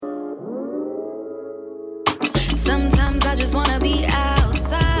Sometimes I just wanna be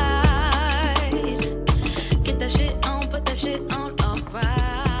outside. Get that shit on, put that shit on, alright.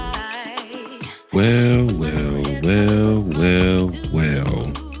 Well, well, well, well,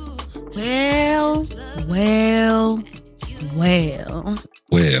 well. Well, well, well.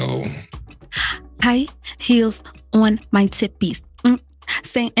 Well. High heels on my tippies.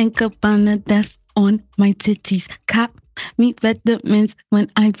 Saying Gabbana, that's on my titties. Cop me vitamins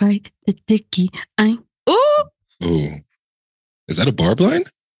when I write the dicky. Ooh. Ooh. Is that a barb line?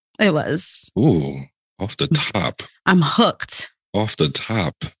 It was. Ooh. Off the top. I'm hooked. Off the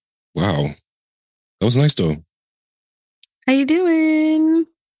top. Wow. That was nice though. How you doing?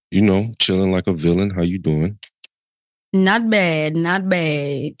 You know, chilling like a villain. How you doing? Not bad. Not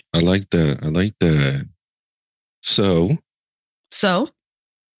bad. I like that. I like that. So,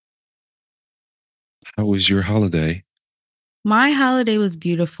 how was your holiday? my holiday was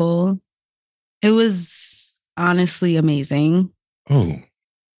beautiful. It was honestly amazing. Oh,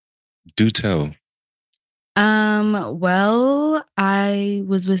 do tell. Well, I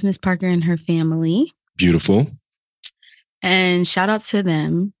was with Miss Parker and her family, Beautiful. and shout out to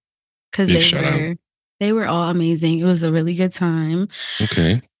them because Big shout out. they were all amazing. It was a really good time.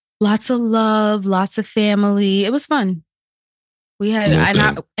 Okay. Lots of love, lots of family. It was fun. We had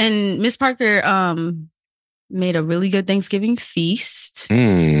and Miss Parker made a really good Thanksgiving feast.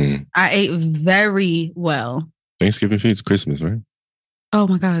 I ate very well. Thanksgiving feast, Christmas, right? Oh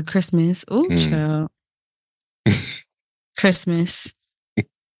my God, Christmas. Ooh, child. Christmas.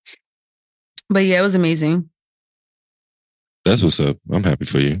 But yeah, it was amazing. That's what's up. I'm happy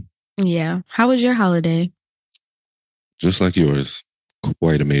for you. Yeah. How was your holiday? Just like yours.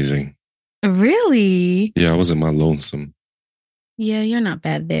 Quite amazing. Really? Yeah, I was in my lonesome. Yeah, you're not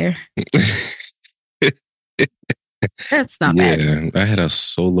bad there. That's not bad. Yeah, I had a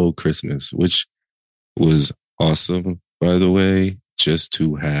solo Christmas, which was awesome, by the way, just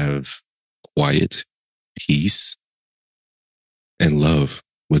to have quiet, peace, and love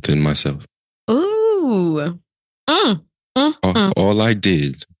within myself. Ooh. All I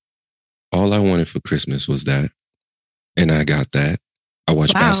did, all I wanted for Christmas was that. And I got that. I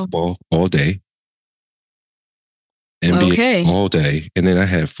watched basketball all day. NBA all day. And then I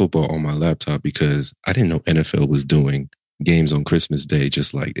had football on my laptop because I didn't know NFL was doing games on Christmas Day,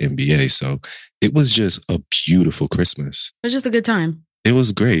 just like NBA. So it was just a beautiful Christmas. It was just a good time. It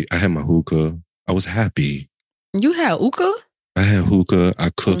was great. I had my hookah. I was happy. You had hookah? I had hookah.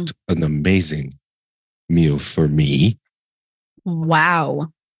 I cooked an amazing meal for me.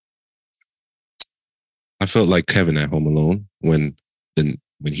 Wow. I felt like Kevin at Home Alone when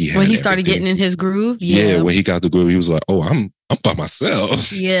he started getting in his groove. Yeah, when he got the groove, he was like, "Oh, I'm by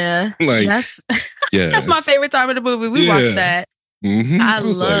myself." Yeah, like that's my favorite time of the movie. We watched that. Mm-hmm.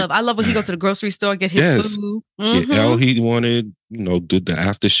 I love when he goes to the grocery store, get his food. Mm-hmm. All he wanted, did the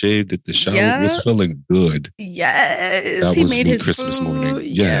aftershave, did the shower, was feeling good. Yes, that he was made me his Christmas food. morning.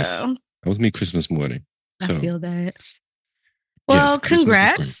 Yes, that was me Christmas morning. So, I feel that. Well,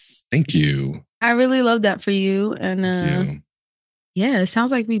 congrats! Thank you. I really love that for you, and yeah, it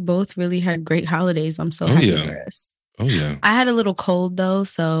sounds like we both really had great holidays. I'm so happy for us. Oh yeah. I had a little cold though,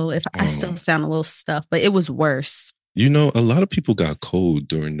 so I still sound a little stuffed, but it was worse. A lot of people got cold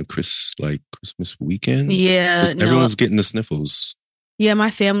during the Christmas weekend. Yeah, everyone's getting the sniffles. Yeah, my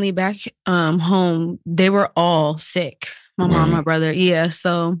family back home, they were all sick. My mom, my brother. Yeah,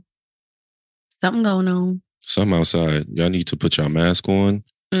 so something going on. Something outside. Y'all need to put your mask on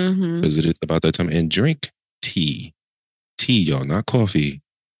because it is about that time. And drink tea. Tea, y'all, not coffee.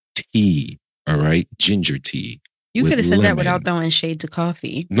 Tea, all right? Ginger tea. You could have said that without throwing shade to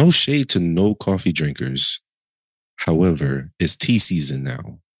coffee. No shade to no coffee drinkers. However, it's tea season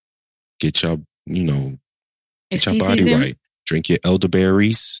now. Get your, get your body right. Drink your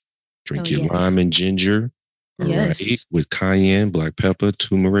elderberries. Drink your lime and ginger. All right? With cayenne, black pepper,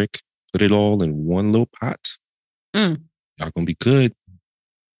 turmeric. Put it all in one little pot. Y'all gonna be good.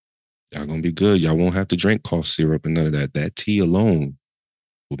 Y'all gonna be good. Y'all won't have to drink cough syrup and none of that. That tea alone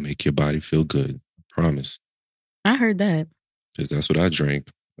will make your body feel good. I promise. I heard that. Because that's what I drink.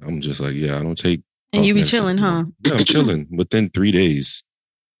 I'm just like, I don't take. And you be chilling, huh? Yeah, I'm chilling. Within 3 days,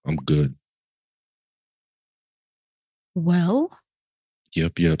 I'm good. Well.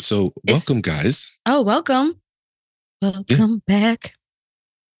 Yep. So welcome, guys. Oh, welcome. Welcome back.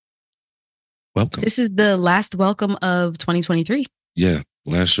 Welcome. This is the last welcome of 2023. Yeah,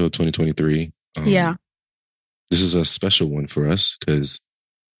 last show of 2023. This is a special one for us because,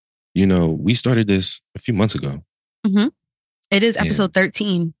 we started this a few months ago. Mm-hmm. It is episode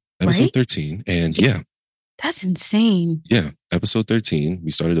 13. Episode right? 13. And That's insane. Yeah, episode 13. We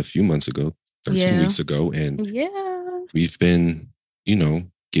started a few months ago. 13 weeks ago. And we've been,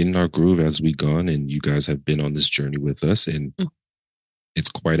 getting our groove as we gone. And you guys have been on this journey with us. And it's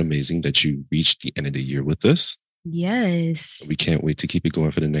quite amazing that you reached the end of the year with us. Yes. We can't wait to keep it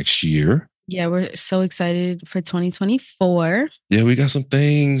going for the next year. Yeah, we're so excited for 2024. Yeah, we got some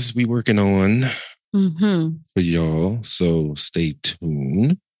things we working on for y'all. So stay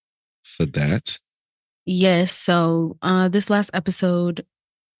tuned for that. Yes. So this last episode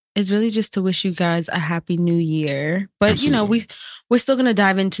is really just to wish you guys a happy new year. But, Absolutely. we're still going to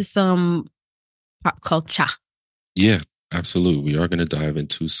dive into some pop culture. Yeah, absolutely. We are going to dive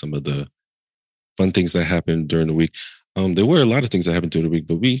into some of the fun things that happened during the week. There were a lot of things that happened during the week,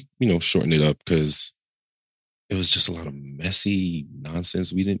 but we, shortened it up because it was just a lot of messy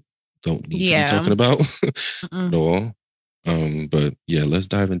nonsense we don't need to be talking about at all. But yeah, let's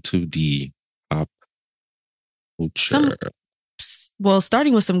dive into the pop culture.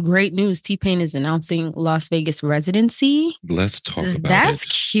 Starting with some great news, T-Pain is announcing Las Vegas residency. Let's talk about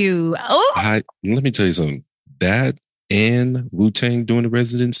That's cute. Oh, let me tell you something. That and Wu-Tang doing the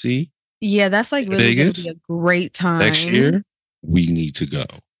residency. Yeah, that's like really going to be a great time. Next year, we need to go.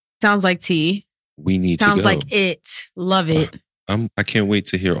 Sounds like T. We need to go. Sounds like it. Love it. I can't wait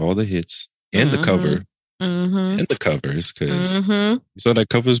to hear all the hits and the cover and the covers because you saw that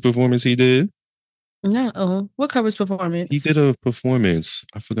covers performance he did. No, what covers performance? He did a performance.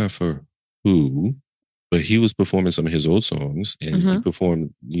 I forgot for who, but he was performing some of his old songs and he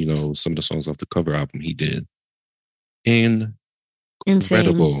performed, some of the songs off the cover album he did.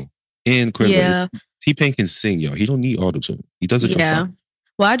 Incredible. Yeah. T-Pain can sing, y'all. He don't need auto-tune. He does it for fun.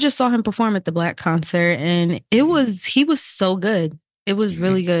 Well, I just saw him perform at the Black concert and he was so good. It was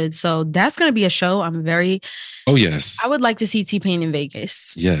really good. So that's going to be a show. Oh, yes. I would like to see T-Pain in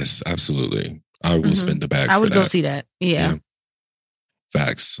Vegas. Yes, absolutely. I will spend the bag for that. I would go see that. Yeah.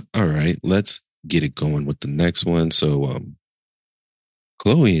 Facts. All right. Let's get it going with the next one. So,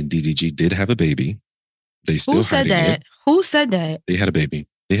 Chloe and DDG did have a baby. They still Who said that? It. Who said that? They had a baby.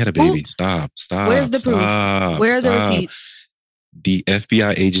 Stop. Where's the proof? Where are the receipts? The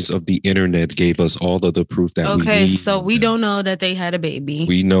FBI agents of the internet gave us all of the proof that we need. Okay, so we don't know that they had a baby.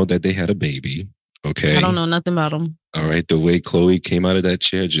 We know that they had a baby. Okay. I don't know nothing about them. All right. The way Chloe came out of that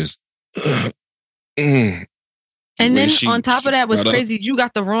chair, just... and then on top of that, what's crazy, you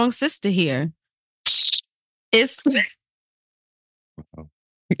got the wrong sister here. It's...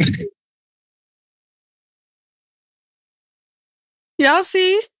 Y'all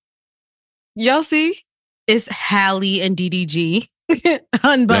see? It's Hallie and DDG.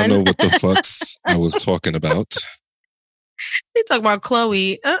 Unbun. I know what the fucks I was talking about. You talking about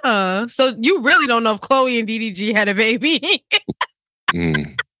Chloe. So you really don't know if Chloe and DDG had a baby.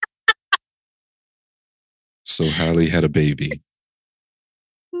 So Hallie had a baby.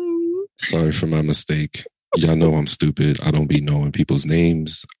 Sorry for my mistake. Y'all know I'm stupid. I don't be knowing people's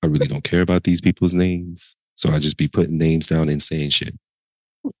names. I really don't care about these people's names. So I just be putting names down and saying shit.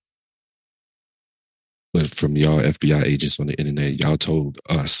 But from y'all FBI agents on the internet, y'all told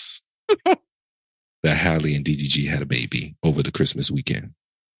us that Hallie and DDG had a baby over the Christmas weekend.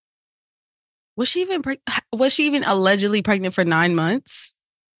 Was she even allegedly pregnant for 9 months?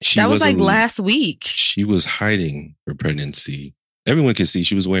 That was like last week. She was hiding her pregnancy. Everyone can see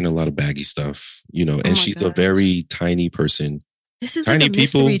she was wearing a lot of baggy stuff, and she's a very tiny person. This is tiny like a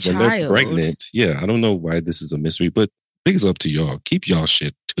people mystery child. When they're pregnant. Yeah, I don't know why this is a mystery, but bigs up to y'all. Keep y'all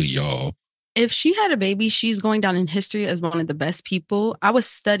shit to y'all. If she had a baby, she's going down in history as one of the best people. I would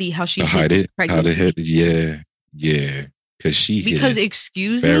study how she hid this pregnancy. Yeah. Because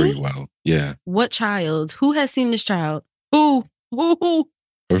excuse very me? Well. Yeah. What child? Who has seen this child? Who?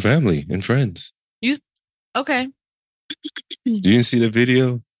 Her family and friends. Okay. You didn't see the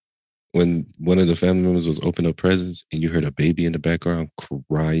video when one of the family members was opening up presents and you heard a baby in the background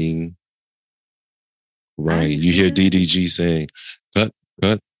crying. You hear DDG saying, cut.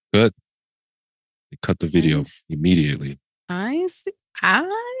 They cut the video immediately. I see. I'm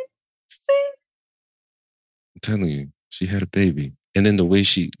telling you, she had a baby. And then the way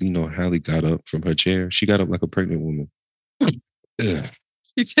she, Hallie got up from her chair, she got up like a pregnant woman. She did.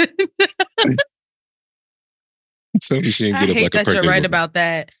 Tell me she didn't get up like a pregnant woman. I hate that you're right about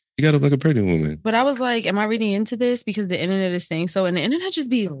that. She got up like a pregnant woman. But I was like, am I reading into this? Because the internet is saying so. And the internet just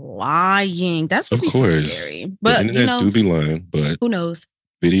be lying. That's what be so scary. But, the internet do be lying, but... Who knows?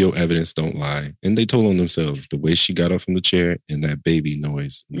 Video evidence don't lie. And they told on themselves the way she got up from the chair and that baby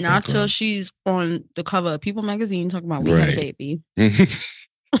noise. Not till she's on the cover of People magazine talking about we had a baby.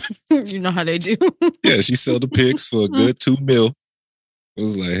 You know how they do. Yeah, she sold the pics for a good $2 million. It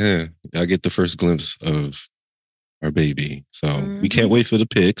was like, I get the first glimpse of our baby. So we can't wait for the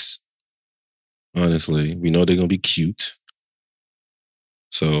pics. Honestly, we know they're gonna be cute.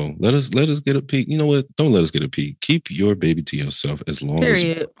 So let us get a peek. You know what? Don't let us get a peek. Keep your baby to yourself as long as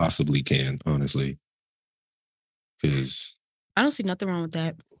you possibly can. Honestly, because I don't see nothing wrong with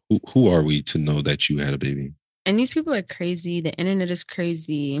that. Who are we to know that you had a baby? And these people are crazy. The internet is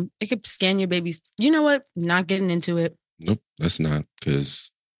crazy. It could scan your babies. You know what? Not getting into it. Nope, that's not.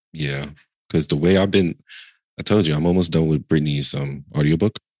 Because the way I told you I'm almost done with Brittany's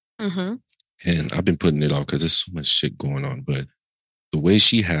audiobook, and I've been putting it off because there's so much shit going on. But the way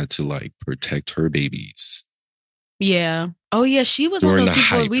she had to like protect her babies. Yeah. Oh yeah, she was one of those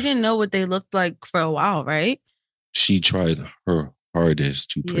people. We didn't know what they looked like for a while, right? She tried her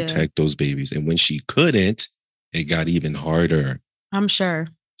hardest to protect those babies, and when she couldn't, it got even harder. I'm sure.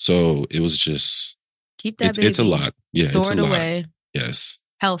 So it was just keep that baby. It's a lot. Yeah, it's a away. Lot. Yes.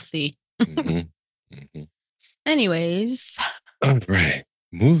 Healthy. Anyways. All right.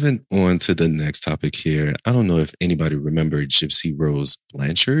 Moving on to the next topic here. I don't know if anybody remembered Gypsy Rose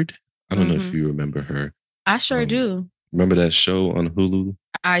Blanchard. I don't know if you remember her. I sure do. Remember that show on Hulu?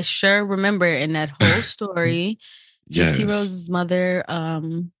 I sure remember in that whole story. Gypsy Rose's mother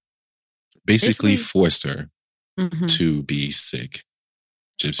basically forced her to be sick.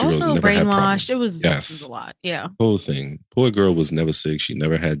 Gypsy Rose never brainwashed. had problems. It was a lot. Yeah. Whole thing. Poor girl was never sick. She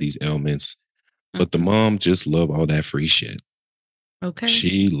never had these ailments. But the mom just loved all that free shit. Okay.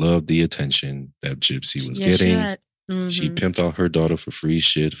 She loved the attention that Gypsy was getting. She pimped out her daughter for free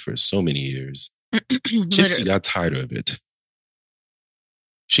shit for so many years. Gypsy got tired of it.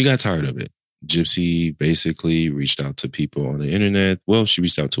 She got tired of it. Gypsy basically reached out to people on the internet. Well, she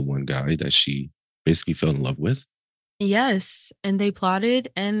reached out to one guy that she basically fell in love with. Yes. And they plotted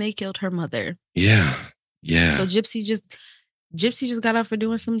and they killed her mother. Yeah. Yeah. So Gypsy just got out for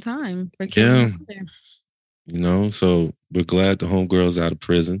doing some time for killing her mother. You know, so we're glad the homegirl's out of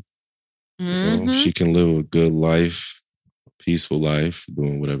prison. You know, she can live a good life, a peaceful life,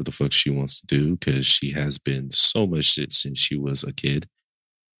 doing whatever the fuck she wants to do because she has been so much shit since she was a kid.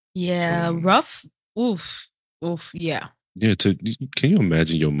 Yeah, so, rough. Oof. Yeah. Yeah. Can you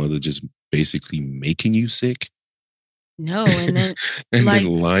imagine your mother just basically making you sick? No, and then and like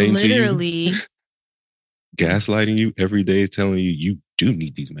then lying literally to you, gaslighting you every day, telling you do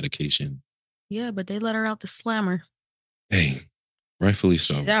need these medication. Yeah, but they let her out the slammer. Hey, rightfully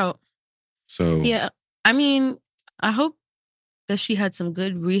so. She's out. So yeah, I mean, I hope that she had some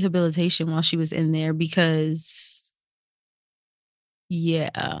good rehabilitation while she was in there because, yeah,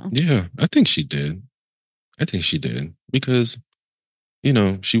 I think she did. Because, you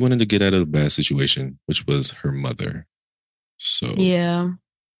know, she wanted to get out of a bad situation, which was her mother. So yeah,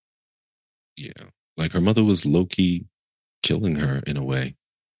 like her mother was low-key killing her in a way.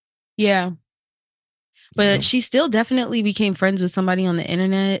 Yeah. But she still definitely became friends with somebody on the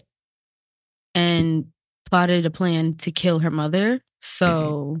internet and plotted a plan to kill her mother.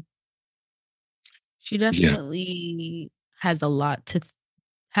 So she definitely had a lot to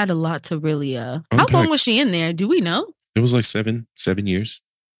really how long was she in there? Do we know? It was like 7 years.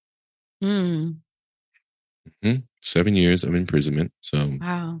 7 years of imprisonment. So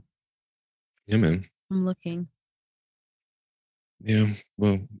wow. Yeah, man. I'm looking. Yeah.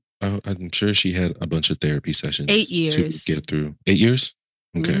 Well, I'm sure she had a bunch of therapy sessions 8 years to get through. 8 years?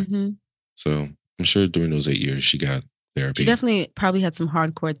 Okay. So I'm sure during those 8 years she got therapy. She definitely probably had some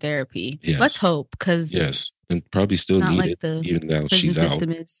hardcore therapy. Yes. Let's hope, because and probably still needed like even now she's out. The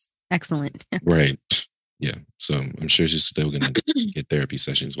system is excellent. Right. Yeah. So I'm sure she's still gonna get therapy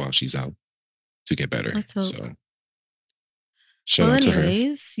sessions while she's out to get better. Let's hope. So shout out to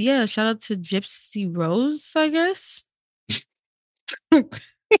her. Yeah, shout out to Gypsy Rose, I guess.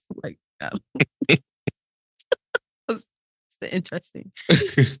 Like, that's interesting.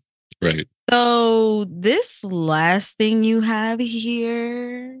 Right. So this last thing you have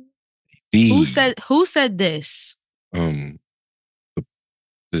here, who said this? The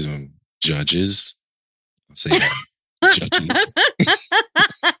judges. I'll say that. Judges.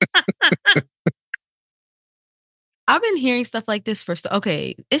 I've been hearing stuff like this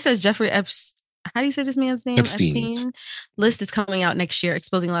okay. It says Jeffrey Epstein. How do you say this man's name? Epstein list is coming out next year,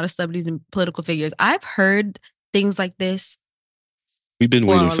 exposing a lot of celebrities and political figures. I've heard things like this. We've been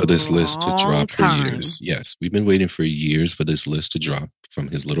waiting for this list to drop for years. Yes, we've been waiting for years for this list to drop from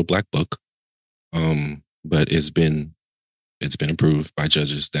his little black book. But it's been approved by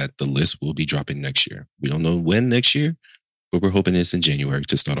judges that the list will be dropping next year. We don't know when next year, but we're hoping it's in January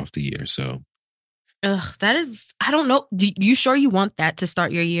to start off the year. So, that is, I don't know. You sure you want that to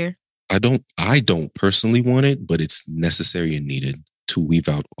start your year? I don't personally want it, but it's necessary and needed to weave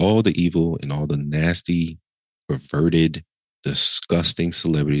out all the evil and all the nasty, perverted, disgusting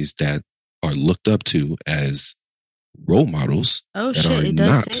celebrities that are looked up to as role models that are it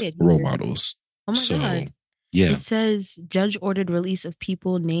does not say it role here. models. Oh my God. Yeah. It says judge ordered release of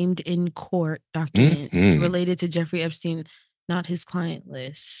people named in court documents related to Jeffrey Epstein, not his client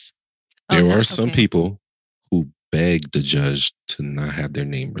list. There are some people who begged the judge to not have their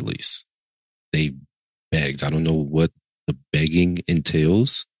name released. They begged. I don't know what the begging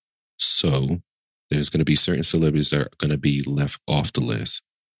entails. So there's going to be certain celebrities that are going to be left off the list.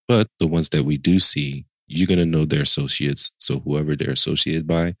 But the ones that we do see, you're going to know their associates. So whoever they're associated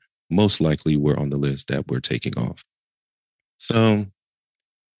by, most likely were on the list that we're taking off. So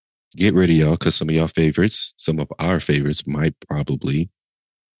get ready, y'all, because some of y'all favorites, some of our favorites might probably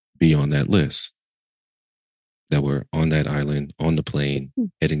be on that list that were on that island, on the plane,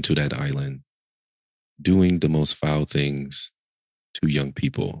 heading to that island, doing the most foul things to young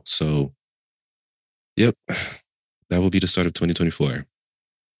people. So, yep, that will be the start of 2024.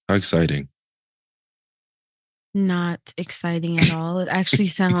 How exciting. Not exciting at all. It actually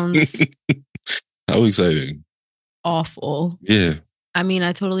sounds how exciting. Awful. Yeah. I mean,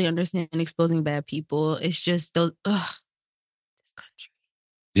 I totally understand exposing bad people. It's just those this country.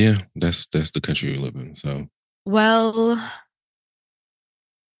 Yeah, that's the country we live in. So well,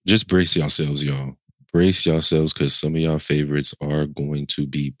 just brace yourselves, y'all. Brace yourselves because some of y'all favorites are going to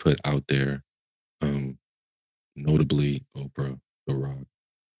be put out there. Notably Oprah, The Rock,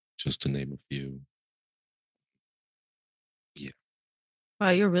 just to name a few. Yeah. Wow,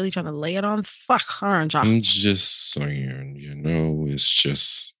 you're really trying to lay it on? Fuck, aren't you? I'm just saying, it's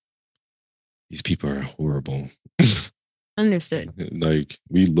just these people are horrible. Understood. Like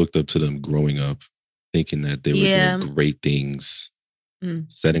we looked up to them growing up, thinking that they were doing great things,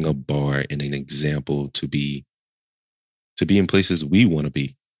 setting a bar and an example to be in places we want to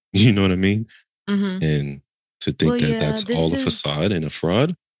be. You know what I mean? Mm-hmm. And to think that's all a facade and a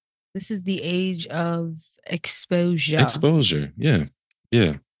fraud. This is the age of exposure. Exposure, yeah.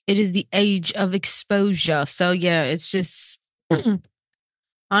 Yeah. It is the age of exposure. So yeah, it's just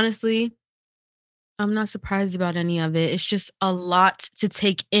honestly, I'm not surprised about any of it. It's just a lot to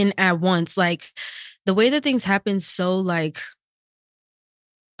take in at once. Like the way that things happen so like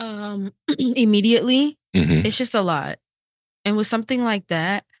immediately, it's just a lot. And with something like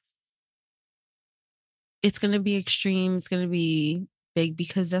that, it's going to be extreme. It's going to be big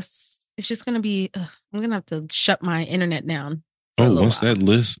because it's just going to be, I'm going to have to shut my internet down. Once that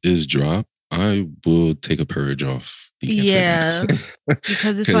list is dropped, I will take a purge off the internet.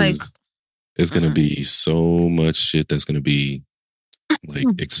 Because it's like, it's going to be so much shit that's going to be like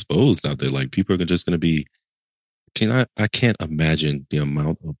exposed out there. Like people are just going to be, I can't imagine the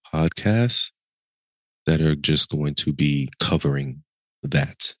amount of podcasts that are just going to be covering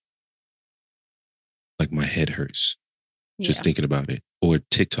that. Like my head hurts just thinking about it. Or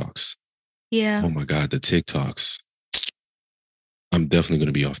TikToks. Yeah. Oh my God, the TikToks. I'm definitely going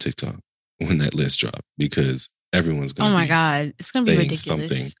to be off TikTok when that list drops because everyone's going to be. Oh my God. It's going to be ridiculous.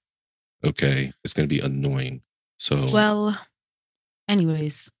 Something. Okay. It's going to be annoying. So. Well,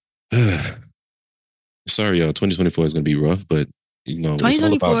 anyways. Sorry, y'all. 2024 is going to be rough, but it's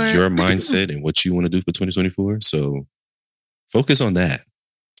all about your mindset and what you want to do for 2024. So focus on that.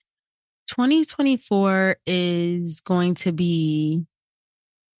 2024 is going to be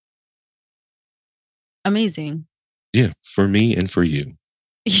amazing. Yeah, for me and for you.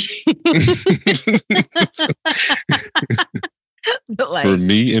 For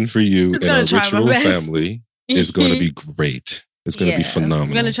me and for you and our ritual family, it's going to be great. It's going to be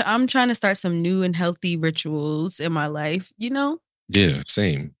phenomenal. I'm trying to start some new and healthy rituals in my life, Yeah,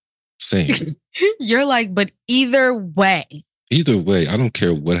 same. You're like, but either way, I don't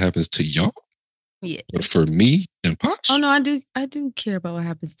care what happens to y'all. Yeah. But for me and Posh. Oh no, I do care about what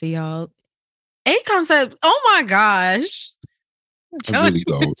happens to y'all. A concept. Oh my gosh. I really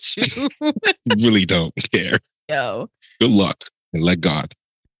don't. Really don't care. Yo. Good luck and let God.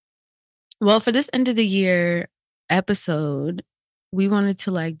 Well, for this end of the year episode, we wanted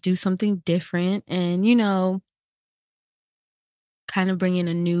to do something different and, kind of bring in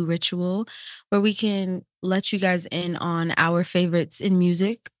a new ritual where we can let you guys in on our favorites in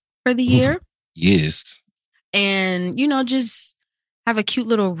music for the year. Yes. And, just have a cute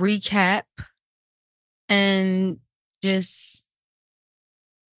little recap and just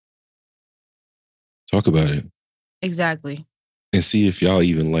talk about it. Exactly. And see if y'all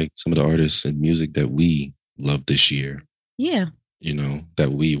even like some of the artists and music that we love this year. Yeah.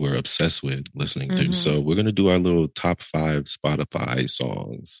 That we were obsessed with listening to. So we're going to do our little top 5 Spotify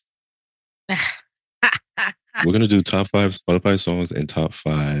songs. We're going to do top 5 Spotify songs and top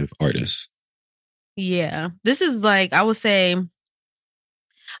 5 artists. Yeah. This is I would say,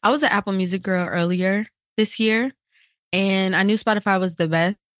 I was an Apple Music girl earlier this year, and I knew Spotify was the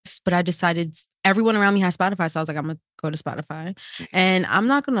best, but I decided everyone around me has Spotify, so I was like, I'm gonna go to Spotify. And I'm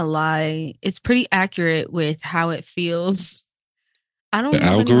not gonna lie, it's pretty accurate with how it feels. I don't The know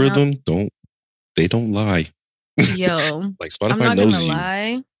anyone else. algorithm they don't lie. Yo, like Spotify I'm not knows gonna you.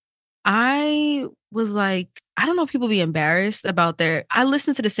 lie. I was like, I don't know, people be embarrassed about I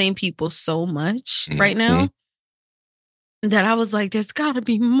listen to the same people so much right now that I was like, there's gotta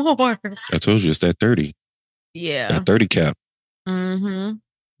be more. I told you it's that 30. Yeah. That 30 cap. Mm-hmm.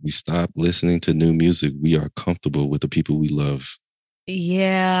 We stop listening to new music. We are comfortable with the people we love.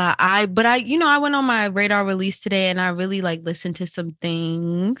 Yeah, I went on my radar release today and I really like listened to some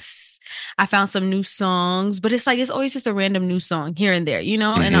things. I found some new songs, but it's like it's always just a random new song here and there, and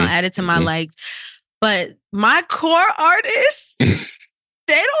I'll add it to my likes. But my core artists, they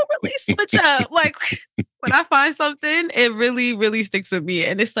don't really switch up. Like when I find something, it really, really sticks with me.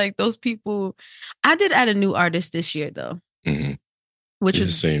 And it's like those people. I did add a new artist this year though, which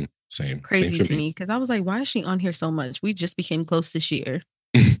is same crazy same to me because I was like, why is she on here so much? We just became close this year.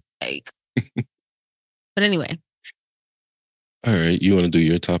 Like, but anyway. All right, you want to do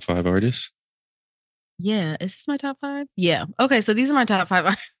your top 5 artists? Yeah, is this my top 5? Yeah. Okay, so these are my top 5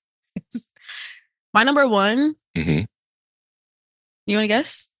 artists. My number 1. You want to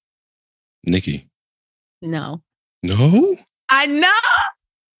guess? Nicki. No. No? I know.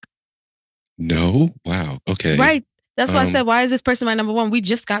 No? Wow. Okay. Right. That's why I said, why is this person my number 1? We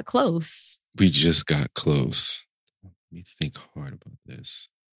just got close. We just got close. Let me think hard about this.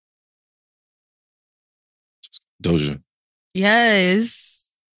 Doja. Yes.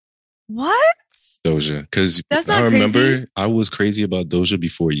 What? Doja. Because I remember crazy. I was crazy about Doja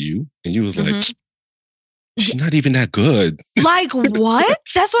before you. And you was like, she's not even that good. Like what?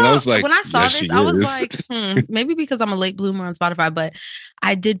 That's what I was like. When I saw this, I was like, maybe because I'm a late bloomer on Spotify, but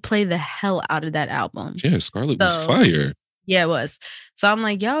I did play the hell out of that album. Yeah, Scarlet was fire. Yeah, it was. So I'm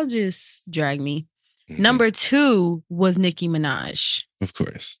like, y'all just drag me. Number 2 was Nicki Minaj. Of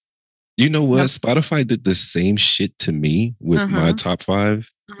course. You know what? Spotify did the same shit to me with my top 5.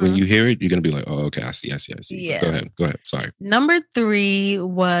 When you hear it, you're going to be like, oh, okay, I see. Yeah. Go ahead. Sorry. Number 3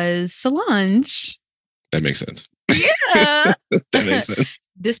 was Solange. That makes sense. Yeah. That makes sense.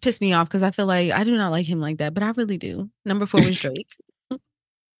 This pissed me off because I feel like I do not like him like that, but I really do. Number 4 was Drake.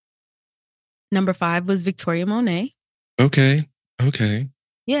 Number 5 was Victoria Monet. Okay.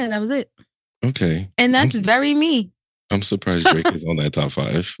 Yeah, that was it. Okay. And that's very me. I'm surprised Drake is on that top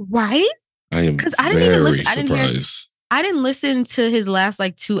 5. Right? I am very surprised. I didn't listen to his last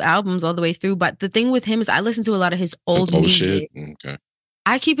 2 albums all the way through, but the thing with him is I listen to a lot of his old music. Shit? Okay.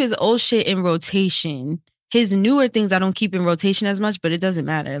 I keep his old shit in rotation. His newer things I don't keep in rotation as much, but it doesn't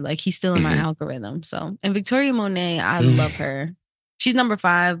matter. Like he's still in my algorithm. So, and Victoria Monet, I love her. She's number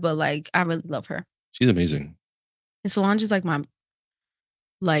 5, but I really love her. She's amazing. And Solange is my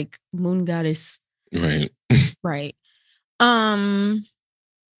moon goddess. Right. Right.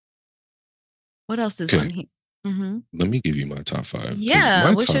 What else is on here? Let me give you my top 5.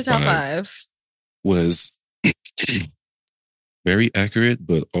 Yeah. What's your top 5? Was very accurate,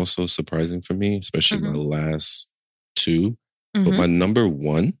 but also surprising for me, especially my last 2. But my number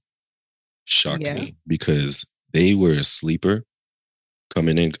 1 shocked me because they were a sleeper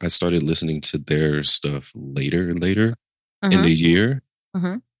coming in. I started listening to their stuff later in the year.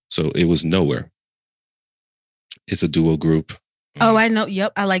 So it was Nowhere. It's a duo group. Oh, I know.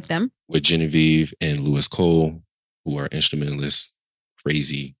 Yep. I like them. With Genevieve and Louis Cole, who are instrumentalists,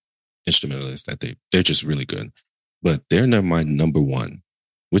 crazy instrumentalists they're just really good. But they're not my number 1,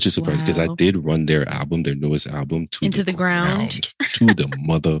 which is surprising because I did run their newest album, Into the Ground. To the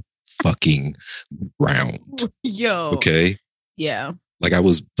motherfucking ground. Yo. Okay? Yeah. Like I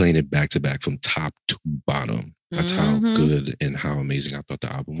was playing it back to back from top to bottom. That's how good and how amazing I thought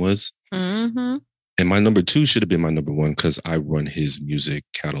the album was. And my number 2 should have been my number 1 because I run his music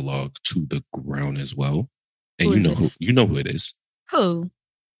catalog to the ground as well. And you know who it is. Who?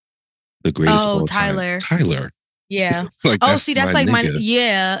 The greatest of all Tyler. time. Tyler. Yeah. That's like nigga.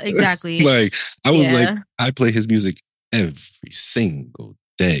 Yeah, exactly. I was like, I play his music every single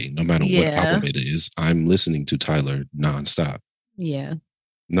day, no matter what album it is. I'm listening to Tyler nonstop. Yeah.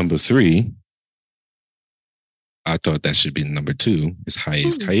 Number 3, I thought that should be number 2, is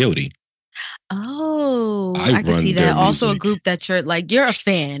Highest Coyote. Oh, I can see that. Also a group that you're a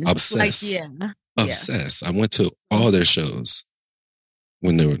fan. Obsessed. Obsessed. I went to all their shows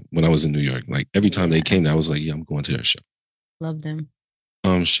when I was in New York. Like every time they came, I was like, yeah, I'm going to their show. Love them.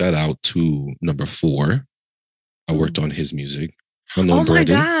 Shout out to number 4. I worked on his music. Unknown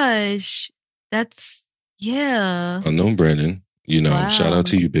Brandon. My gosh. That's Unknown Brandon. Shout out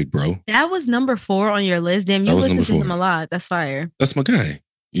to you, big bro. That was number 4 on your list. Damn, you listen to him a lot. That's fire. That's my guy.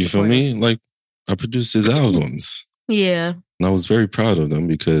 You feel me? Like, I produced his albums. Yeah. And I was very proud of them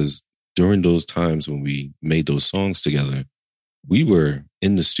because during those times when we made those songs together, we were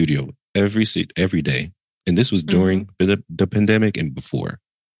in the studio every day. And this was during the pandemic and before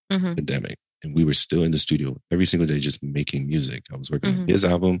pandemic. And we were still in the studio every single day just making music. I was working on his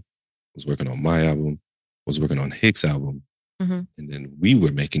album. I was working on my album. I was working on Hick's album. And then we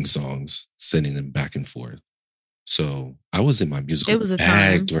were making songs, sending them back and forth. So I was in my musical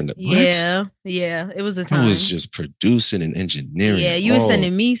bag during the Yeah, it was a time. I was just producing and engineering. Yeah, you were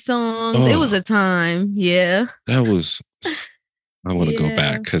sending me songs. It was a time. Yeah. That was, I want to go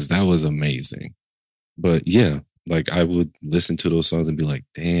back because that was amazing. But yeah, like I would listen to those songs and be like,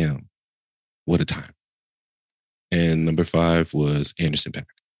 damn, what a time. And number 5 was Anderson .Paak,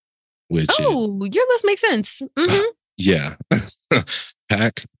 which your list makes sense. Yeah.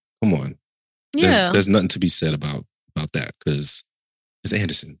 Paak, come on. Yeah. There's nothing to be said about that because it's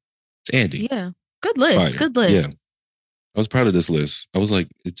Anderson. It's Andy. Yeah. Good list. Fire. Good list. Yeah. I was proud of this list. I was like,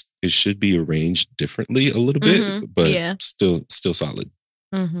 it should be arranged differently a little bit, but still solid.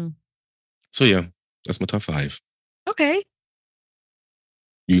 So yeah, that's my top 5. Okay.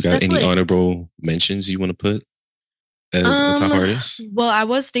 You got any honorable mentions you want to put as the top artist? Well, I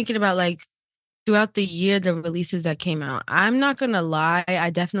was thinking about like throughout the year, the releases that came out. I'm not going to lie.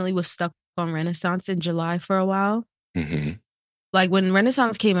 I definitely was stuck on Renaissance in July for a while. Like when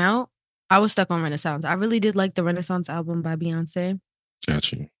Renaissance came out, I was stuck on Renaissance. I really did like the Renaissance album by Beyonce.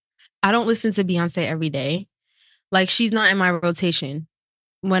 Gotcha. I don't listen to Beyonce every day. Like she's not in my rotation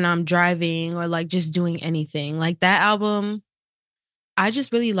when I'm driving or like just doing anything. Like that album, I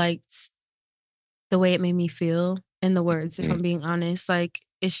just really liked the way it made me feel and the words, if I'm being honest. Like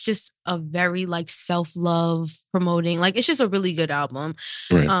it's just a very like self-love promoting. Like it's just a really good album.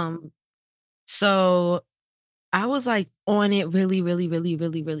 Right. So I was like on it really, really, really,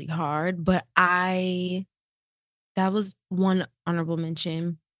 really, really hard. But that was one honorable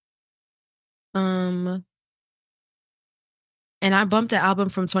mention. And I bumped the album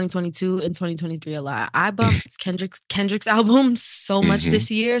from 2022 and 2023 a lot. I bumped Kendrick's album so much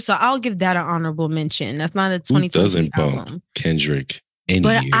this year. So I'll give that an honorable mention. That's not a 2023 album. Bump Kendrick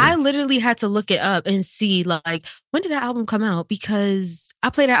but year. I literally had to look it up and see like when did that album come out? Because I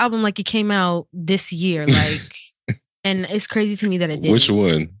played that album like it came out this year. Like and it's crazy to me that it didn't. Which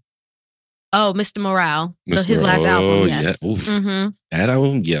one? Oh, Mr. Morale. His last album. Yes. Yeah. That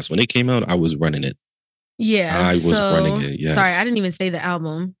album, yes. When it came out, I was running it. Yeah. I was running it. Yes. Sorry, I didn't even say the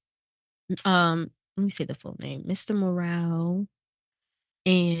album. Let me say the full name. Mr. Morale.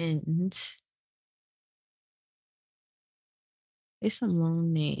 And it's some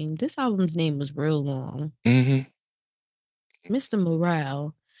long name. This album's name was real long. Mr.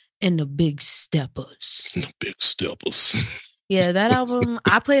 Morale and the Big Steppers. The Big Steppers. Yeah, that album.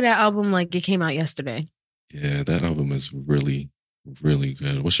 I played that album like it came out yesterday. Yeah, that album is really, really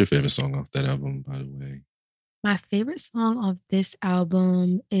good. What's your favorite song off that album, by the way? My favorite song off this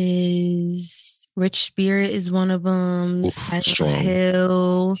album is Rich Spirit is one of them. Silent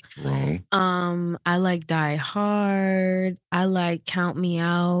Hill. Strong. I like Die Hard. I like Count Me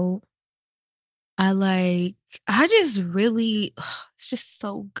Out. It's just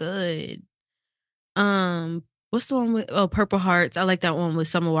so good. What's the one with Purple Hearts? I like that one with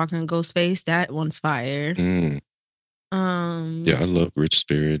Summer Walker and Ghostface. That one's fire. Yeah, I love Rich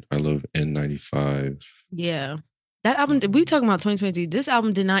Spirit. I love N95. Yeah. That album, we talking about 2020. This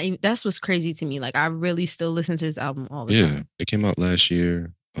album did not even, that's what's crazy to me. Like, I really still listen to this album all the time. Yeah, it came out last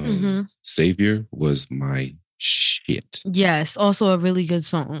year. Savior was my shit. Yes, also a really good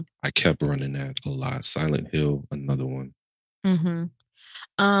song. I kept running that a lot. Silent Hill, another one.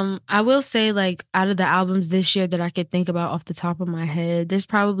 I will say, like, out of the albums this year that I could think about off the top of my head, there's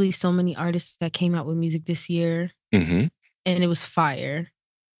probably so many artists that came out with music this year. And it was fire.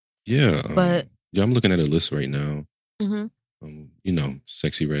 Yeah. I'm looking at a list right now.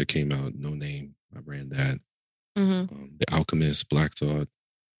 Sexy Red came out, No Name. I ran that. The Alchemist, Black Thought,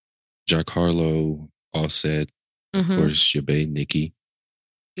 Jack Harlow, Offset, of course, your bae, Nicki.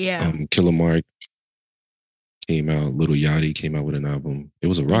 Yeah. Killer Mark came out. Lil Yachty came out with an album. It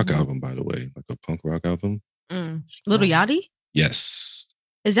was a rock album, by the way, like a punk rock album. Lil Yachty? Yes.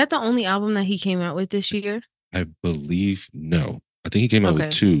 Is that the only album that he came out with this year? I believe no. I think he came out with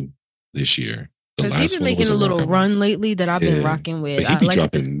 2 this year. Because he's been making a little run lately that I've been rocking with. But he be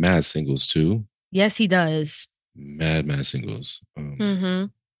dropping mad singles too. Yes, he does. Mad singles. Yeah,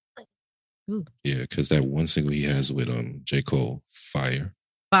 because that one single he has with J. Cole, Fire.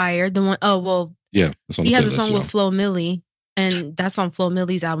 The one, yeah, that's on he the has playlist, a song with Flo Milli, And that's on Flo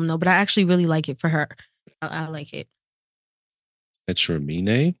Millie's album, though. But I actually really like it for her. I like it.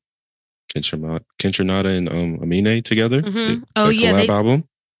 Etramine, Kentranada and Amine together. Mm-hmm. Collab album.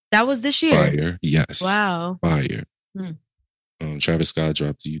 That was this year. Fire, yes. Wow. Fire. Travis Scott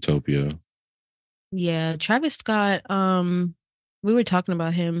dropped Utopia. Yeah, Travis Scott. We were talking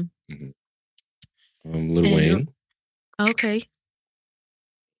about him. Mm-hmm. Lil Wayne. Okay.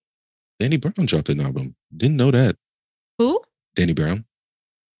 Danny Brown dropped an album. Didn't know that. Who? Danny Brown.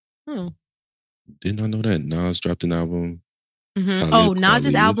 Oh. Did not know that. Nas dropped an album. Mm-hmm.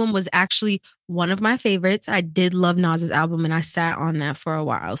 Nas's album was actually one of my favorites. I did love Nas's album, and I sat on that for a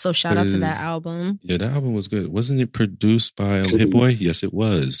while. So shout out to that album. Yeah, that album was good. Wasn't it produced by Hit Boy? Yes, it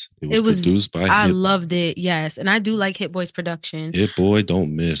was. It was produced by I loved it. Yes, and I do like Hit Boy's production. Hit Boy,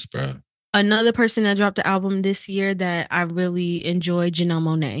 don't miss, bro. Another person that dropped the album this year that I really enjoyed, Janelle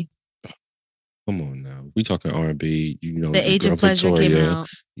Monáe. Come on now. We talking R&B, The Age of Pleasure came out.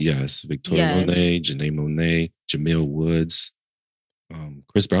 Yes, Victoria Monet, Janae Monáe, Jamil Woods.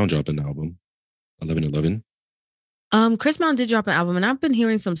 Chris Brown dropped an album, 11:11. Chris Brown did drop an album, and I've been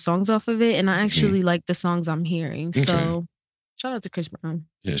hearing some songs off of it, and I actually like the songs I'm hearing. Okay. So shout out to Chris Brown.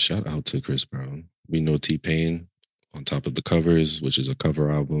 Yeah, shout out to Chris Brown. We know T-Pain on Top of the Covers, which is a cover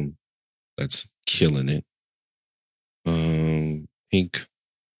album that's killing it. Pink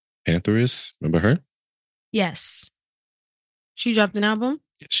Pantheress, remember her? Yes. She dropped an album?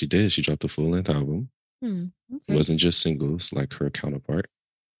 Yeah, she did. She dropped a full-length album. Okay. It wasn't just singles like her counterpart.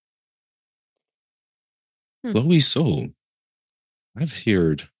 Chloe Soul. I've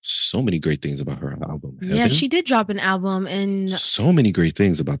heard so many great things about her album. Yeah, she did drop an album, and so many great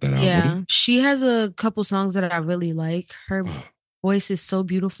things about that album. Yeah, she has a couple songs that I really like. Her voice is so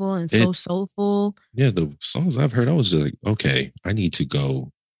beautiful and so soulful. Yeah, the songs I've heard, I was just like, okay, I need to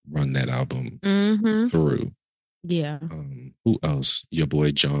go run that album through. Yeah. Who else? Your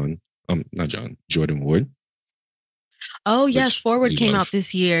boy Jordan Ward. Oh, yes. Forward came out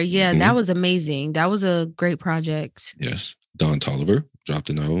this year. Yeah, that was amazing. That was a great project. Yes. Don Toliver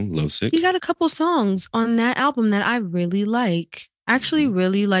dropped an album, Lovesick. He got a couple songs on that album that I really like. I actually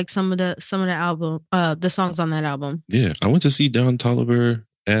really like some of the album, the songs on that album. Yeah. I went to see Don Toliver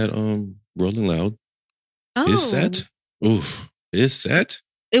at Rolling Loud. Oh. His set.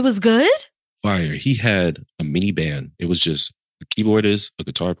 It was good? Fire. He had a mini band. It was just a keyboardist, a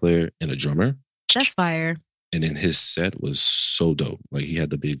guitar player, and a drummer. That's fire. And then his set was so dope. Like he had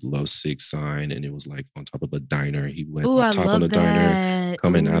the big Lovesick sign, and it was like on top of a diner. He went on top of the diner,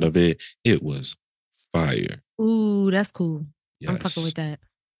 coming out of it. It was fire. Ooh, that's cool. Yes. I'm fucking with that.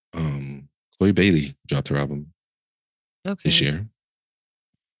 Chloe Bailey dropped her album this year.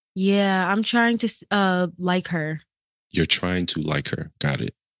 Yeah, I'm trying to like her. You're trying to like her. Got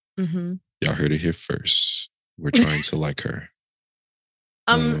it. Mm-hmm. Y'all heard it here first. We're trying to like her.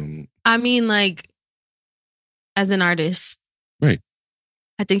 I mean, like, as an artist, right?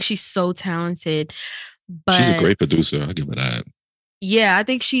 I think she's so talented, but she's a great producer. I'll give her that. Yeah, I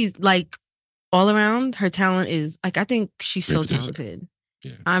think she's like all around. Her talent is like, I think she's great so producer. Talented.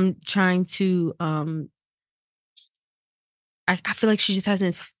 Yeah. I'm trying to. I feel like she just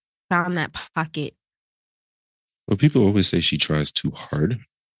hasn't found that pocket. Well, people always say she tries too hard,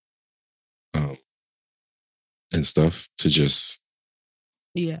 and stuff to just.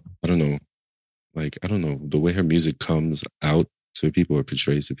 Yeah. I don't know. Like, I don't know, the way her music comes out to people or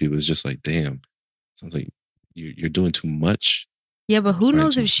portrays to people is just like, damn, sounds like you're doing too much. Yeah, but who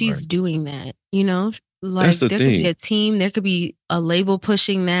knows if she's doing that, you know? Like, there could be a team, there could be a label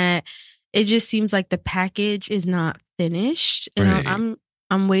pushing that. It just seems like the package is not finished. And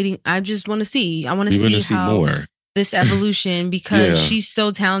I'm waiting. I just want to see. I want to see how more. This evolution, because she's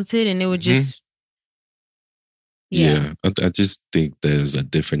so talented, and it would just... Yeah, I just think there's a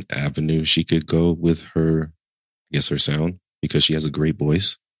different avenue she could go with her, I guess, her sound, because she has a great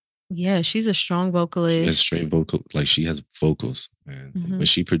voice. Yeah, she's a strong vocalist. Like she has vocals, man. When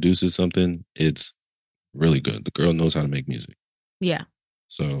she produces something, it's really good. The girl knows how to make music. Yeah.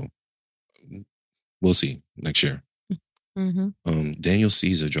 So we'll see next year. Daniel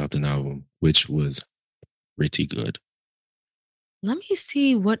Caesar dropped an album, which was pretty good. Let me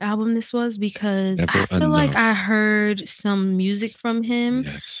see what album this was, because I feel like I heard some music from him,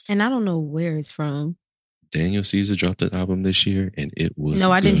 and I don't know where it's from. Daniel Caesar dropped an album this year, and it was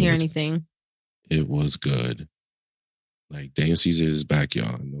No, I didn't hear anything. It was good. Like, Daniel Caesar is back,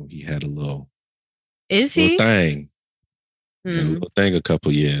 y'all. I know he had a little... Is he? Little thing. A little thing a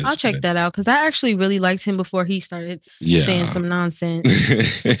couple years. I'll check that out, because I actually really liked him before he started saying some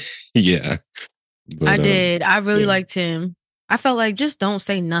nonsense. Yeah. But, I did. I really liked him. I felt like, just don't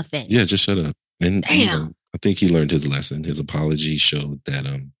say nothing. Yeah, just shut up. And damn. I think he learned his lesson. His apology showed that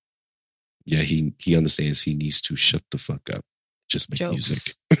yeah, he understands he needs to shut the fuck up. Just make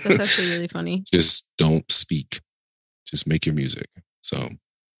music. That's actually really funny. Just don't speak. Just make your music. So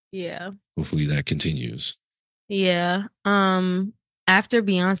yeah. Hopefully that continues. Yeah. After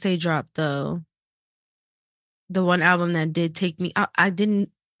Beyonce dropped though, the one album that did take me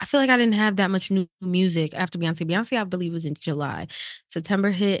I feel like I didn't have that much new music after Beyonce. Beyonce, I believe, was in July.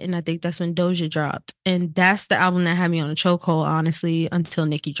 September hit, and I think that's when Doja dropped. And that's the album that had me on a chokehold, honestly, until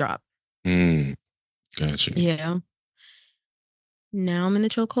Nicki dropped. Gotcha. Yeah. Now I'm in a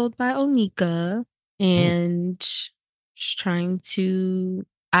chokehold by Onika, and just trying to.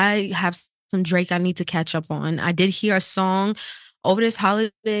 I have some Drake I need to catch up on. I did hear a song over this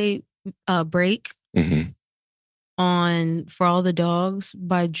holiday break. On For All the Dogs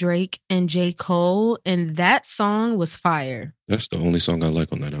by Drake and J. Cole, and that song was fire. That's the only song I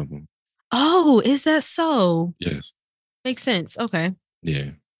like on that album. Oh, is that so? Yes. Makes sense. Okay.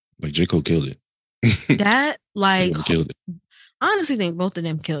 Yeah. Like J. Cole killed it. That, like, killed it. I honestly think both of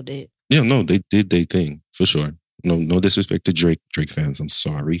them killed it. Yeah, no, they did their thing, for sure. No disrespect to Drake fans. I'm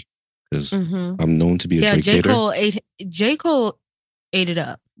sorry. Because I'm known to be a Drake hater. J. Cole ate it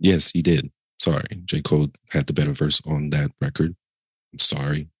up. Yes, he did. Sorry. J. Cole had the better verse on that record. I'm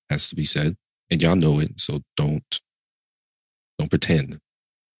sorry. Has to be said. And y'all know it, so don't pretend.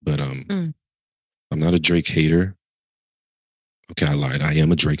 But I'm not a Drake hater. Okay, I lied. I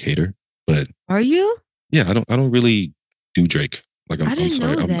am a Drake hater. But are you? Yeah, I don't really do Drake. Like I'm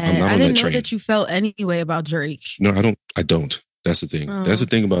sorry. Know that. I'm not I on didn't that know train. that you felt any way about Drake. No, I don't. That's the thing. That's the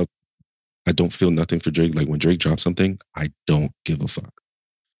thing about I don't feel nothing for Drake. Like when Drake drops something, I don't give a fuck.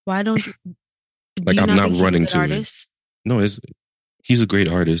 Why don't you? Like I'm not running to it. No, he's a great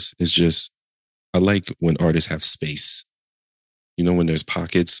artist. It's just I like when artists have space. You know, when there's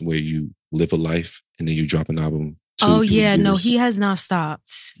pockets where you live a life and then you drop an album. Oh yeah, no, he has not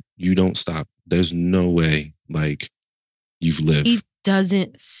stopped. You don't stop. There's no way like you've lived. He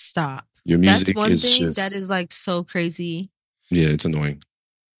doesn't stop. Your music That's one is thing just, that is like so crazy. Yeah, it's annoying.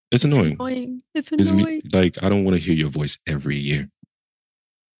 It's annoying. It's annoying. Like I don't want to hear your voice every year.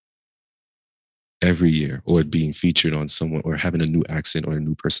 Every year, or being featured on someone, or having a new accent or a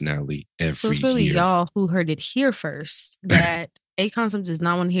new personality every year. So it's really y'all who heard it here first. That A-Concept does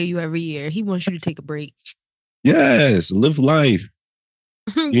not want to hear you every year. He wants you to take a break. Yes, live life.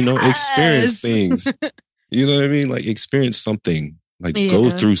 You know, experience things. You know what I mean? Like experience something. Like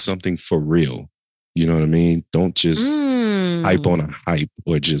go through something for real. You know what I mean? Don't just hype on a hype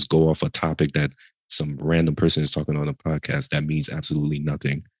or just go off a topic that some random person is talking on a podcast that means absolutely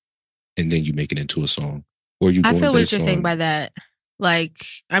nothing. And then you make it into a song. Or you I feel what you're saying by that. Like,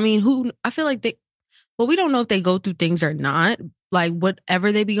 I mean, I feel like we don't know if they go through things or not. Like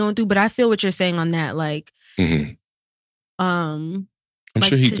whatever they be going through. But I feel what you're saying on that. Like, I'm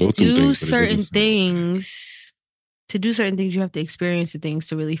sure he goes through things. To do certain things, you have to experience the things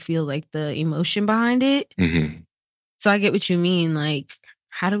to really feel like the emotion behind it. So I get what you mean. Like,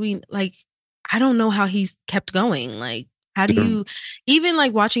 how do we, like, I don't know how he's kept going. Like, how do you, even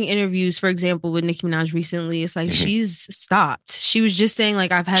like watching interviews, for example, with Nicki Minaj recently, it's like she's stopped. She was just saying,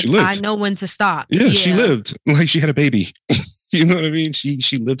 like, I know when to stop. Yeah, she lived. Like, she had a baby. You know what I mean? She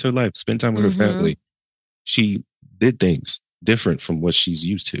lived her life, spent time with her family. She did things different from what she's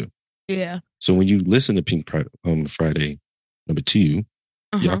used to. Yeah. So when you listen to Pink Friday #2,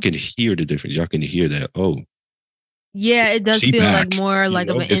 y'all can hear the difference. Y'all can hear that, yeah, it does feel back. Like more like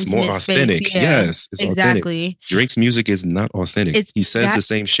of an it's intimate more authentic. Space. Yeah, yes, it's exactly. Authentic. Drake's music is not authentic. He says the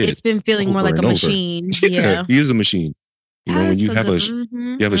same shit. It's been feeling more like a machine. Yeah, he is a machine. You know, when you have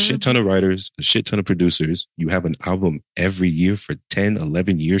you have a shit ton of writers, a shit ton of producers, you have an album every year for 10,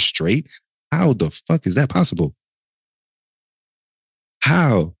 11 years straight. How the fuck is that possible?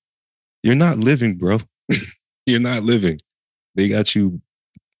 How? You're not living, bro. You're not living. They got you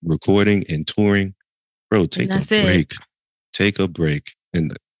recording and touring. Bro, take a break. Take a break.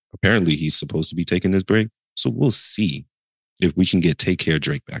 And apparently he's supposed to be taking this break. So we'll see if we can get Take Care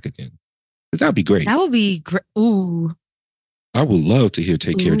Drake back again. Because that would be great. That would be great. Ooh. I would love to hear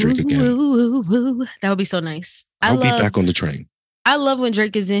Take Care Drake again. That would be so nice. I'll be back on the train. I love when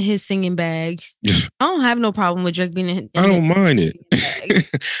Drake is in his singing bag. I don't have no problem with Drake being in I don't mind it.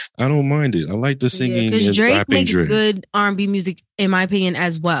 I don't mind it. I like the singing and Drake makes good R&B music, in my opinion,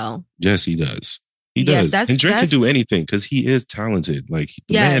 as well. Yes, he does. He does. And Drake can do anything because he is talented. Like,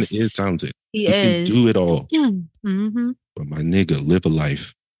 the man is talented. He can do it all. But my nigga, live a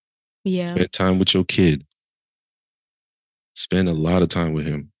life. Yeah. Spend time with your kid. Spend a lot of time with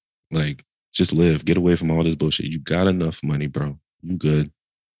him. Like, just live. Get away from all this bullshit. You got enough money, bro. You good.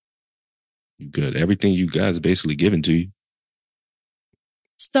 You good. Everything you got is basically given to you.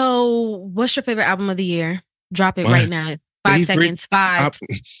 So, what's your favorite album of the year? Drop it right now. 5 seconds. 5,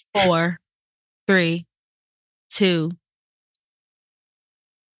 4, 3, 2,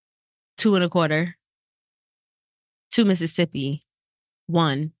 2 1/4, 2 Mississippi,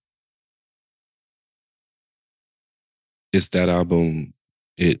 1. It's that album.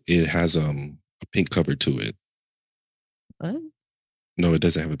 It has a pink cover to it. What? No, it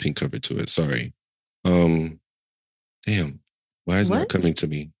doesn't have a pink cover to it. Sorry. Damn. Why is it not coming to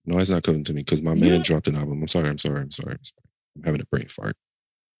me? No, it's not coming to me because my man dropped an album. I'm sorry. I'm having a brain fart.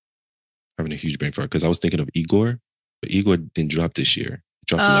 Having a huge brain fart because I was thinking of Igor, but Igor didn't drop this year. It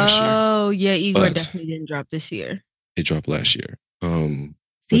dropped last year. Oh, yeah. Igor definitely didn't drop this year. It dropped last year. But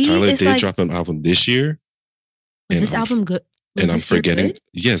Tyler did drop an album this year. Was this album good? And I'm forgetting.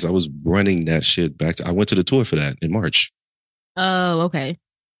 Yes, I was running that shit back to. I went to the tour for that in March. Oh, okay.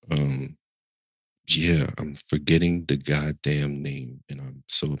 Yeah, I'm forgetting the goddamn name, and I'm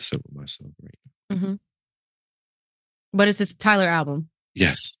so upset with myself right now. Mm-hmm. But it's this Tyler album.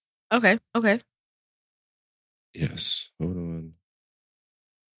 Yes. Okay. Yes. Hold on.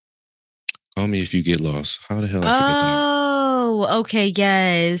 Call Me If You Get Lost. How the hell I forget that? Oh, okay.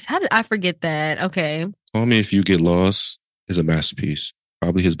 Yes. How did I forget that? Okay. Call Me If You Get Lost is a masterpiece.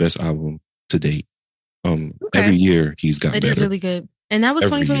 Probably his best album to date. Every year he's gotten better. It is really good. And that was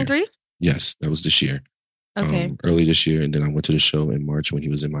 2023? Yes, that was this year. Okay. Early this year. And then I went to the show in March when he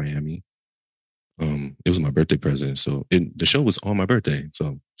was in Miami. It was my birthday present. So the show was on my birthday.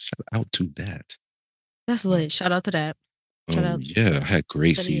 So shout out to that. That's lit. Shout out to that. Shout out. Yeah, I had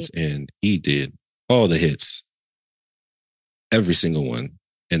great seats and he did all the hits. Every single one.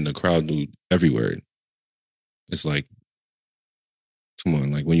 And the crowd knew every word. It's like, come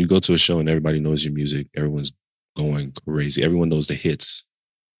on, like when you go to a show and everybody knows your music, everyone's going crazy. Everyone knows the hits,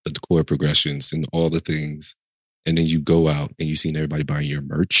 the chord progressions, and all the things. And then you go out and you see everybody buying your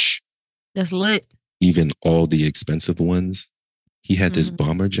merch. That's lit. Even all the expensive ones. He had this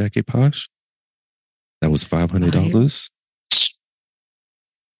bomber jacket, Posh. That was $500.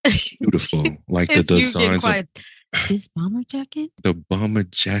 Beautiful. Like the designs of this bomber jacket? The bomber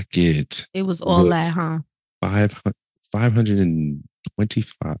jacket. It was all that, huh?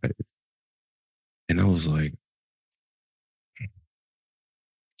 525. And I was like,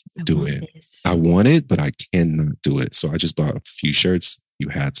 do it. I want it, but I cannot do it. So I just bought a few shirts, a few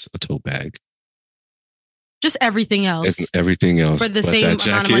hats, a tote bag. Just everything else. And everything else. For the same amount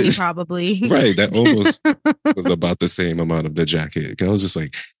of money, probably. Right. That almost was about the same amount of the jacket. I was just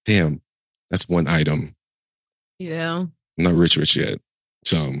like, damn, that's one item. Yeah. I'm not rich yet.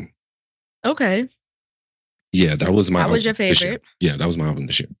 So. Okay. Yeah, that was my album. That was your favorite? Yeah, that was my album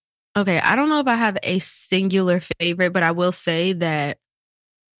this year. Okay. I don't know if I have a singular favorite, but I will say that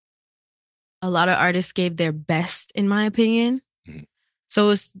a lot of artists gave their best, in my opinion. Mm-hmm. So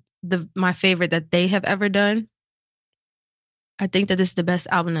it's my favorite that they have ever done. I think that this is the best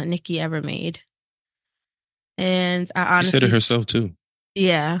album that Nicki ever made. And I honestly... She said it herself, too.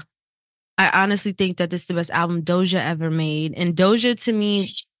 Yeah. I honestly think that this is the best album Doja ever made. And Doja, to me,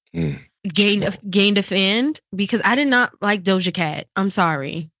 gained a fan because I did not like Doja Cat. I'm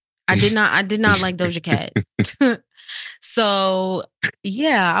sorry. I did not like Doja Cat. So,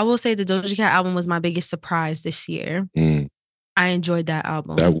 yeah, I will say the Doja Cat album was my biggest surprise this year. I enjoyed that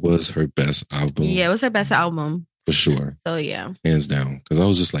album. That was her best album. Yeah, it was her best album. For sure. So, yeah. Hands down. Because I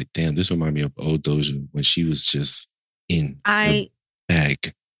was just like, damn, this reminded me of old Doja when she was just in the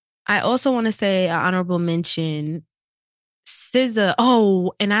bag. I also want to say an honorable mention, SZA.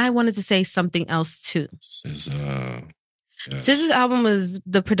 Oh, and I wanted to say something else, too. SZA. Yes. SZA's album was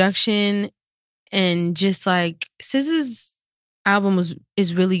the production and just like SZA's album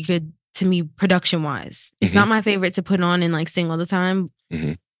is really good to me production wise. It's not my favorite to put on and like sing all the time.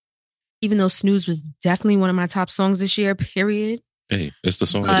 Even though Snooze was definitely one of my top songs this year, period. Hey, it's the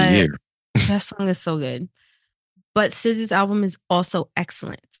song of the year. That song is so good. But SZA's album is also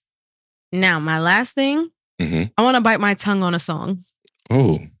excellent. Now, my last thing, I want to bite my tongue on a song.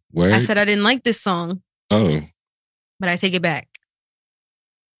 Oh, where? I said I didn't like this song. Oh. But I take it back.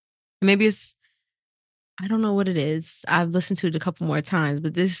 Maybe it's, I don't know what it is. I've listened to it a couple more times,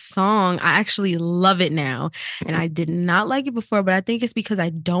 but this song, I actually love it now. And I did not like it before, but I think it's because I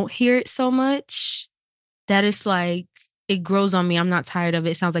don't hear it so much that it's like, it grows on me. I'm not tired of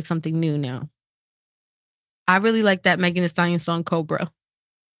it. It sounds like something new now. I really like that Megan Thee Stallion song, Cobra.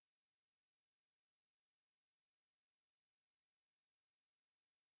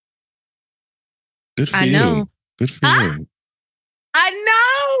 Good for you. Good for you. I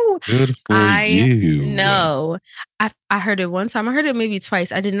know. Good for I you. know. I heard it one time. I heard it maybe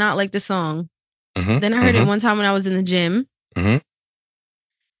twice. I did not like the song. Then I heard it one time when I was in the gym. And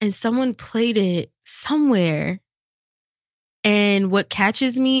someone played it somewhere. And what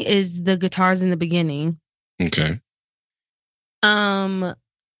catches me is the guitars in the beginning. Okay.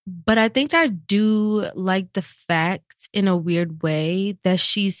 But I think I do like the fact in a weird way that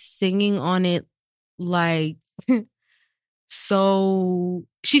she's singing on it like so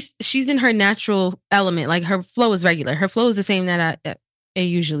she's in her natural element. Like her flow is regular. Her flow is the same that it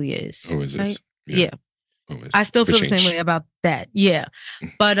usually is. Always right? is. Yeah. Always. I still feel the same way about that. Yeah.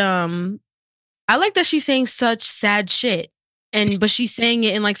 But I like that she's saying such sad shit. But she's saying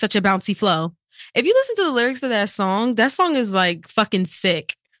it in like such a bouncy flow. If you listen to the lyrics of that song is like fucking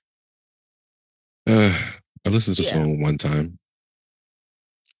sick. I listened to the song one time.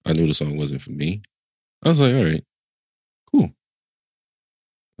 I knew the song wasn't for me. I was like, all right, cool.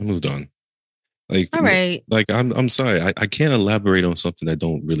 I moved on. Like, all right. Like, I'm sorry. I can't elaborate on something that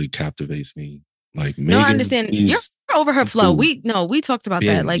don't really captivates me. Like, no, I understand. You're over her flow. Cool. We talked about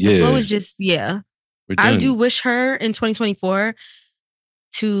that. Like, the flow is just, I do wish her in 2024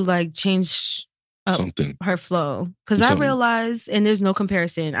 to like change something her flow. Because I realize, and there's no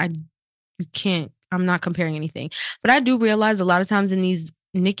comparison. I'm not comparing anything. But I do realize a lot of times in these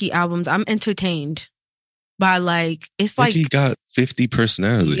Nicki albums, I'm entertained by like, it's like Nicki got 50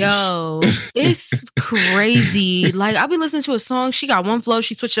 personalities. Yo, it's crazy. Like, I'll be listening to a song, she got one flow,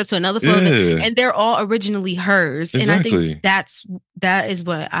 she switched up to another flow, and they're all originally hers. Exactly. And I think that is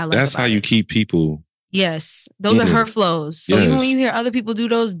what I like. That's how you keep people. Yes, those are her flows. So even when you hear other people do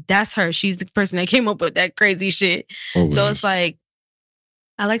those, that's her. She's the person that came up with that crazy shit. Always. So it's like,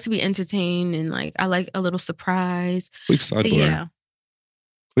 I like to be entertained and like I like a little surprise. Quick sidebar.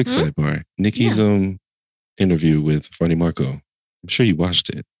 Sidebar. Nicki's interview with Funny Marco. I'm sure you watched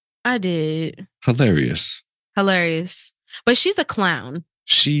it. I did. Hilarious. But she's a clown.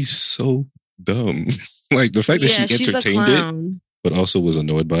 She's so dumb. Like the fact that she entertained it, but also was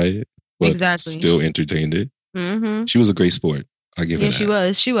annoyed by it. But still entertained it. Mm-hmm. She was a great sport. I give her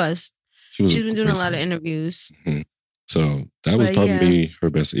that. She was. She's been doing a lot of interviews. Mm-hmm. So that was probably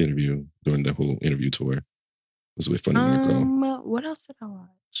her best interview during the whole interview tour. It was with Funny Marco. What else did I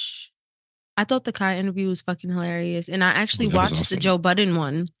watch? I thought the Kai interview was fucking hilarious. And I actually watched the Joe Budden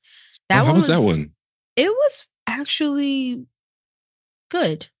one. How was that one? It was actually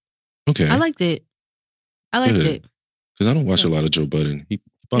good. Okay. I liked it. Because I don't watch a lot of Joe Budden.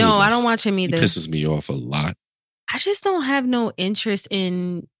 No, I don't watch him either. He pisses me off a lot. I just don't have no interest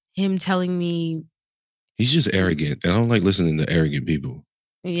in him telling me. He's just arrogant. And I don't like listening to arrogant people.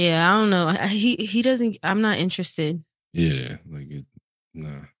 Yeah, I don't know. He doesn't. I'm not interested. Yeah,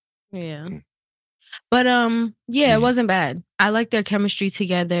 nah. Yeah. But it wasn't bad. I liked their chemistry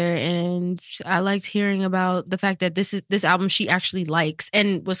together, and I liked hearing about the fact that this album she actually likes.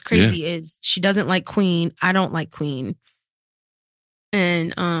 And what's crazy is she doesn't like Queen. I don't like Queen.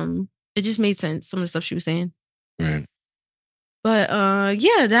 And it just made sense, some of the stuff she was saying. Right. But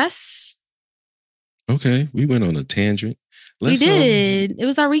that's okay. We went on a tangent. We did. It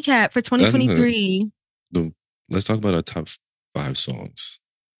was our recap for 2023. Let's talk about our top 5 songs.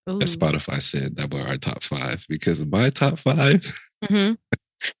 Ooh. That Spotify said that were our top 5, because my top 5, I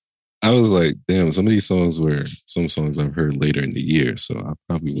was like, damn, some of these songs were some songs I've heard later in the year. So I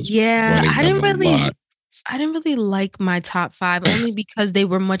probably was I didn't really like my top 5 only because they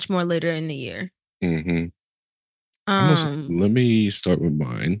were much more later in the year. Mm-hmm. Let me start with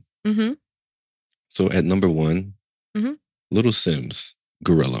mine. Mm-hmm. So at number 1, Little Sims,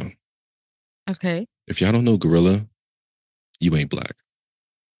 Gorilla. Okay. If y'all don't know Gorilla, you ain't black.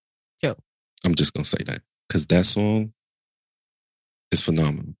 Yo. I'm just going to say that. Because that song is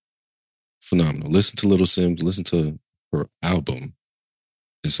phenomenal. Phenomenal. Listen to Little Sims. Listen to her album.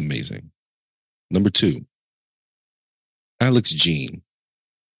 It's amazing. Number 2, Alex Jean,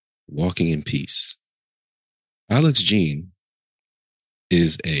 Walking in Peace. Alex Jean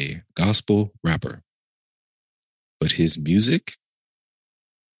is a gospel rapper, but his music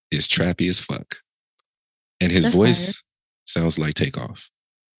is trappy as fuck. And his voice sounds like Takeoff.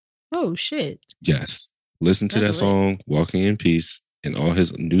 Oh, shit. Yes. Listen to that song, Walking in Peace, and all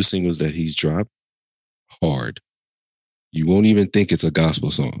his new singles that he's dropped. Hard. You won't even think it's a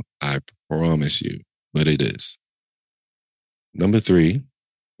gospel song. I promise you. But it is. Number 3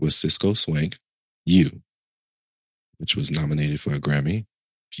 was Cisco Swank, You, which was nominated for a Grammy.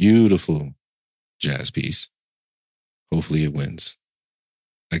 Beautiful jazz piece. Hopefully it wins.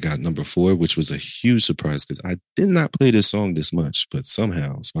 I got number 4, which was a huge surprise because I did not play this song this much, but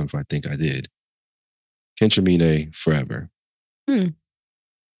somehow Spotify think I did. Kentra Mine, Forever.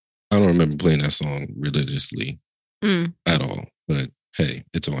 I don't remember playing that song religiously at all. But hey,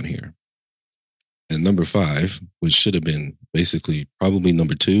 it's on here. And number 5, which should have been basically probably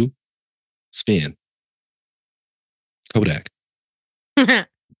number 2, Spin. Kodak.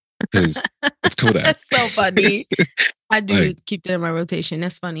 Because it's Kodak. That's so funny. I do keep that in my rotation.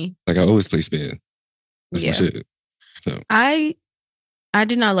 That's funny. Like I always play Spin. That's my shit. So. I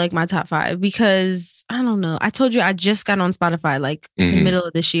did not like my top 5 because I don't know. I told you I just got on Spotify like in the middle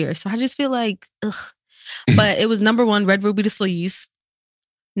of this year. So I just feel like, ugh. But it was number 1, Red Ruby to Sleaze.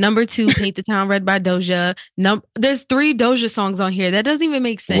 Number 2, Paint the Town Red by Doja. There's 3 Doja songs on here. That doesn't even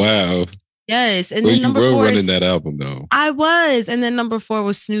make sense. Wow. Yes. And then number 4 you were running that album though. I was. And then number 4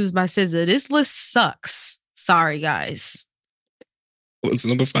 was Snooze by SZA. This list sucks. Sorry, guys. What's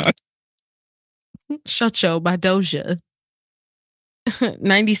number 5? Shocho by Doja.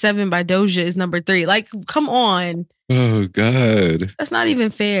 97 by Doja is number 3. Like, come on. Oh God. That's not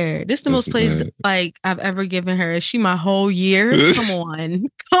even fair. This is the most plays like I've ever given her. Is she my whole year? Come on.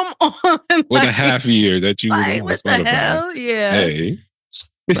 Come on. What a half year that you like, was on Spotify. The hell? Yeah. Hey.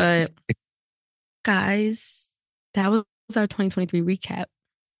 But guys, that was our 2023 recap.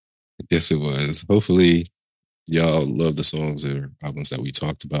 Yes, it was. Hopefully y'all love the songs or albums that we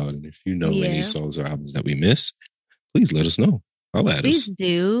talked about. And if you know any songs or albums that we missed, please let us know. Please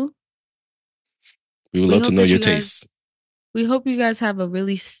do. We would love to know your tastes. We hope you guys have a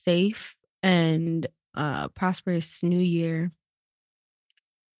really safe and prosperous new year.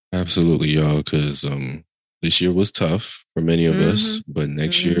 Absolutely, y'all, because this year was tough for many of us, but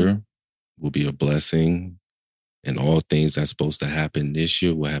next year will be a blessing, and all things that's supposed to happen this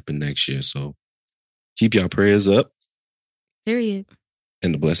year will happen next year. So keep y'all prayers up. Period.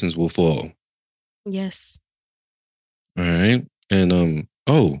 And the blessings will fall. Yes. All right. And no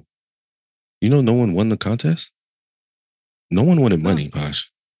one won the contest? No one wanted money, Posh.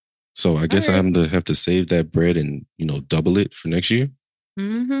 So I guess I'm gonna have to save that bread and, double it for next year.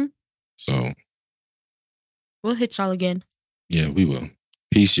 Mm-hmm. So we'll hit y'all again. Yeah, we will.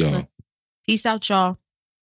 Peace, y'all. Peace out, y'all.